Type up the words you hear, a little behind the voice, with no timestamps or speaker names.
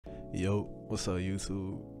Yo, what's up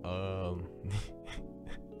YouTube?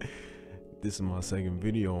 This is my second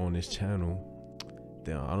video on this channel.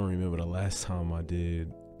 Damn, I don't remember the last time I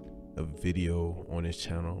did a video on this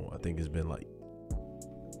channel. I think it's been like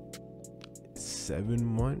 7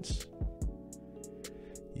 months.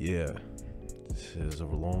 Yeah, this is a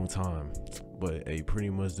long time. But hey, pretty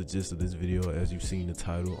much the gist of this video, as you've seen the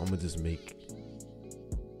title, I'm gonna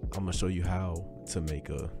show you how to make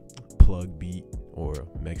a Plugg beat or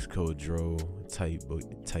Mexico Dro type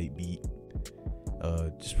beat.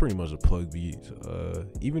 Just pretty much a Plugg beat.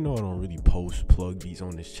 Even though I don't really post Plugg beats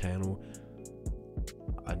on this channel,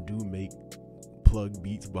 I do make Plugg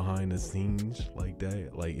beats behind the scenes like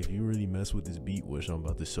that. Like if you really mess with this beat, which I'm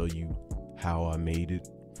about to show you how I made it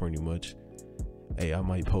pretty much, hey, I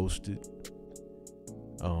might post it.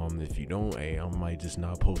 If you don't, hey, I might just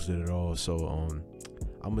not post it at all. So I'm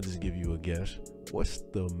gonna just give you a guess. What's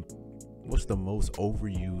the most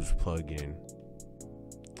overused plugin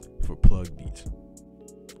for Plugg beats?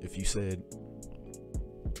 If you said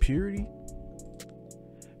Purity,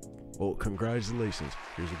 well, congratulations,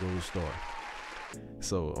 here's a gold star.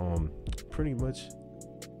 So pretty much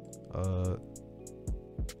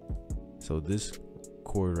so this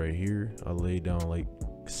chord right here, I laid down like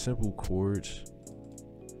simple chords.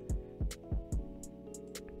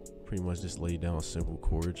 Pretty much just lay down simple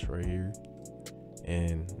chords right here.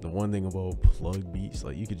 And the one thing about Plugg beats,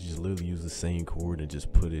 like you could just literally use the same chord and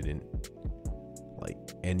just put it in like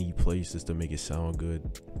any place just to make it sound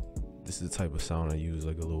good. This is the type of sound I use,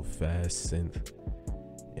 like a little fast synth,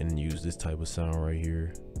 and use this type of sound right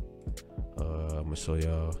here. I'm gonna show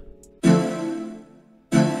y'all.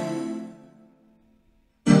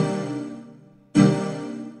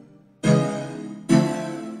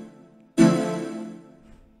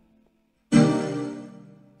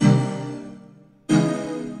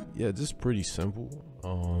 Yeah, just pretty simple.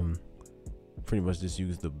 Pretty much just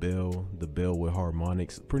use the bell with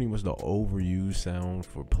harmonics. Pretty much the overused sound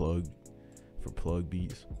for Plugg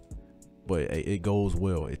beats, but it goes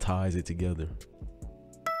well. It ties it together.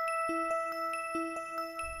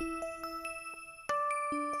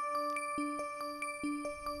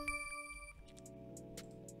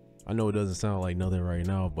 I know it doesn't sound like nothing right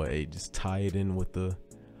now, but hey, just tie it in with the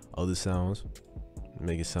other sounds,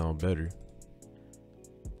 make it sound better.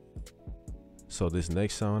 So this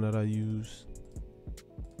next sound that I use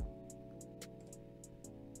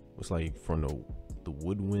was like from the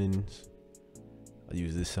woodwinds. I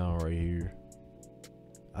use this sound right here.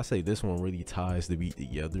 I say this one really ties the beat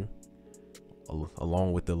together,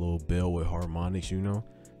 along with the little bell with harmonics, you know.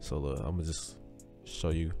 So I'm gonna just show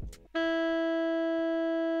you.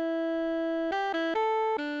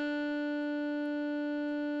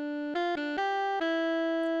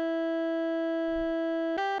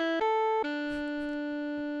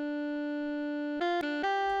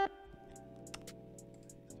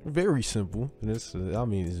 Very simple. This I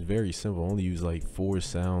mean, it's very simple. I only use like 4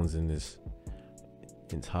 sounds in this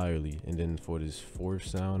entirely, and then for this 4th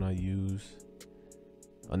sound I use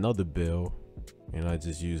another bell, and I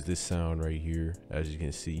just use this sound right here, as you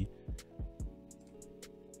can see.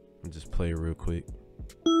 I'll just play it real quick.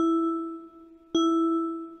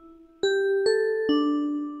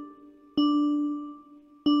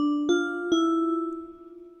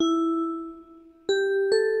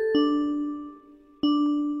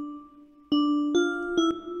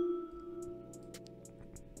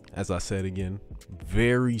 As I said again,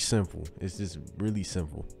 very simple. It's just really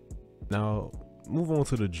simple. Now move on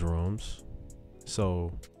to the drums.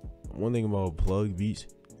 So one thing about Plugg beats,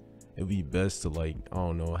 it'd be best to, like, I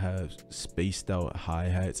don't know, have spaced out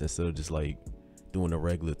hi-hats instead of just like doing a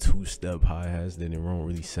regular 2-step hi-hats. Then it won't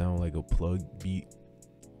really sound like a Plugg beat.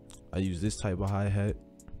 I use this type of hi-hat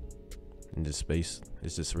and just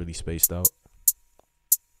it's just really spaced out.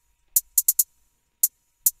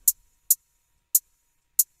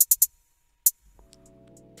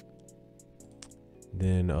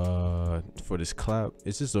 Then for this clap,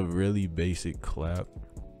 it's just a really basic clap.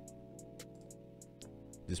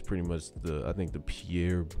 Just pretty much I think the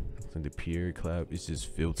Pierre clap is just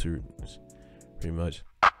filtered, pretty much.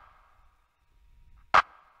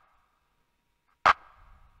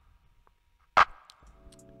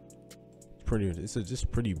 It's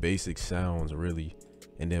just pretty basic sounds, really.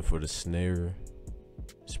 And then for the snare,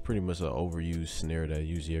 it's pretty much an overused snare that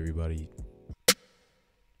usually everybody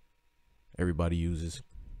uses.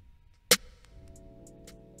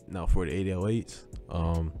 Now for the 808s,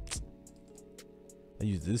 I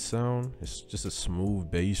use this sound. It's just a smooth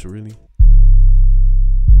bass, really.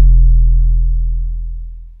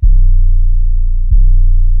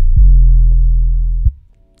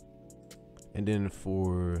 And then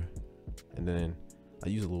for and then I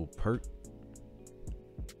use a little perk.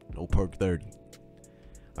 No perk 30.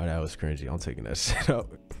 Oh, that was cringy. I'm taking that shit out.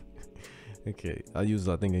 Okay, I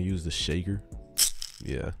think I used the shaker.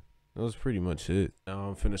 Yeah, that was pretty much it. Now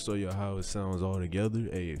I'm finna show you how it sounds all together.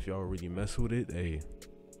 Hey, if y'all really mess with it, hey,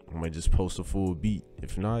 I might just post a full beat.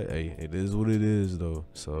 If not, hey, it is what it is though.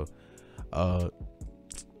 So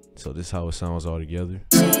so this is how it sounds all together.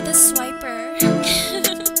 Jaytheswiper.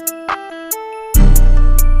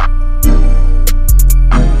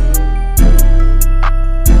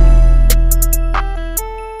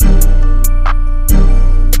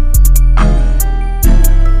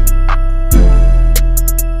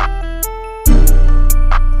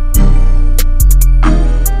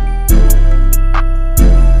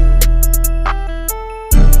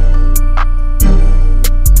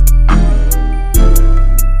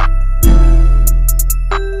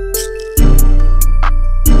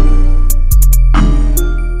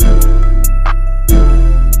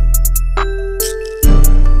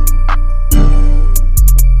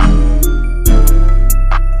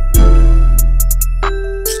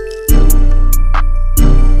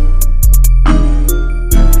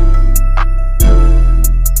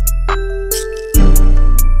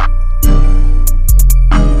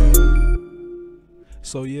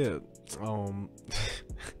 So yeah,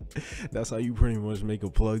 that's how you pretty much make a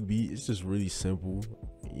Plugg beat. It's just really simple.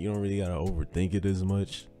 You don't really gotta overthink it as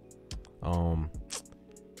much.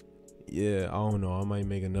 Yeah, I don't know. I might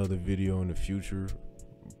make another video in the future.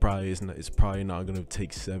 It's probably not gonna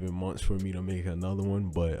take 7 months for me to make another one,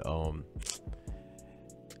 but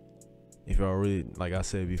if y'all really, like I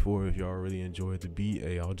said before, if y'all really enjoyed the beat,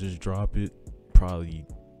 hey, I'll just drop it probably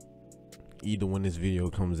either when this video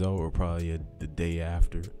comes out or probably the day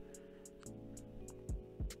after.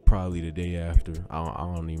 Probably the day after. I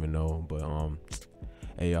don't even know, but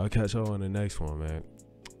hey, I'll catch y'all on the next one, man.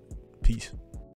 Peace.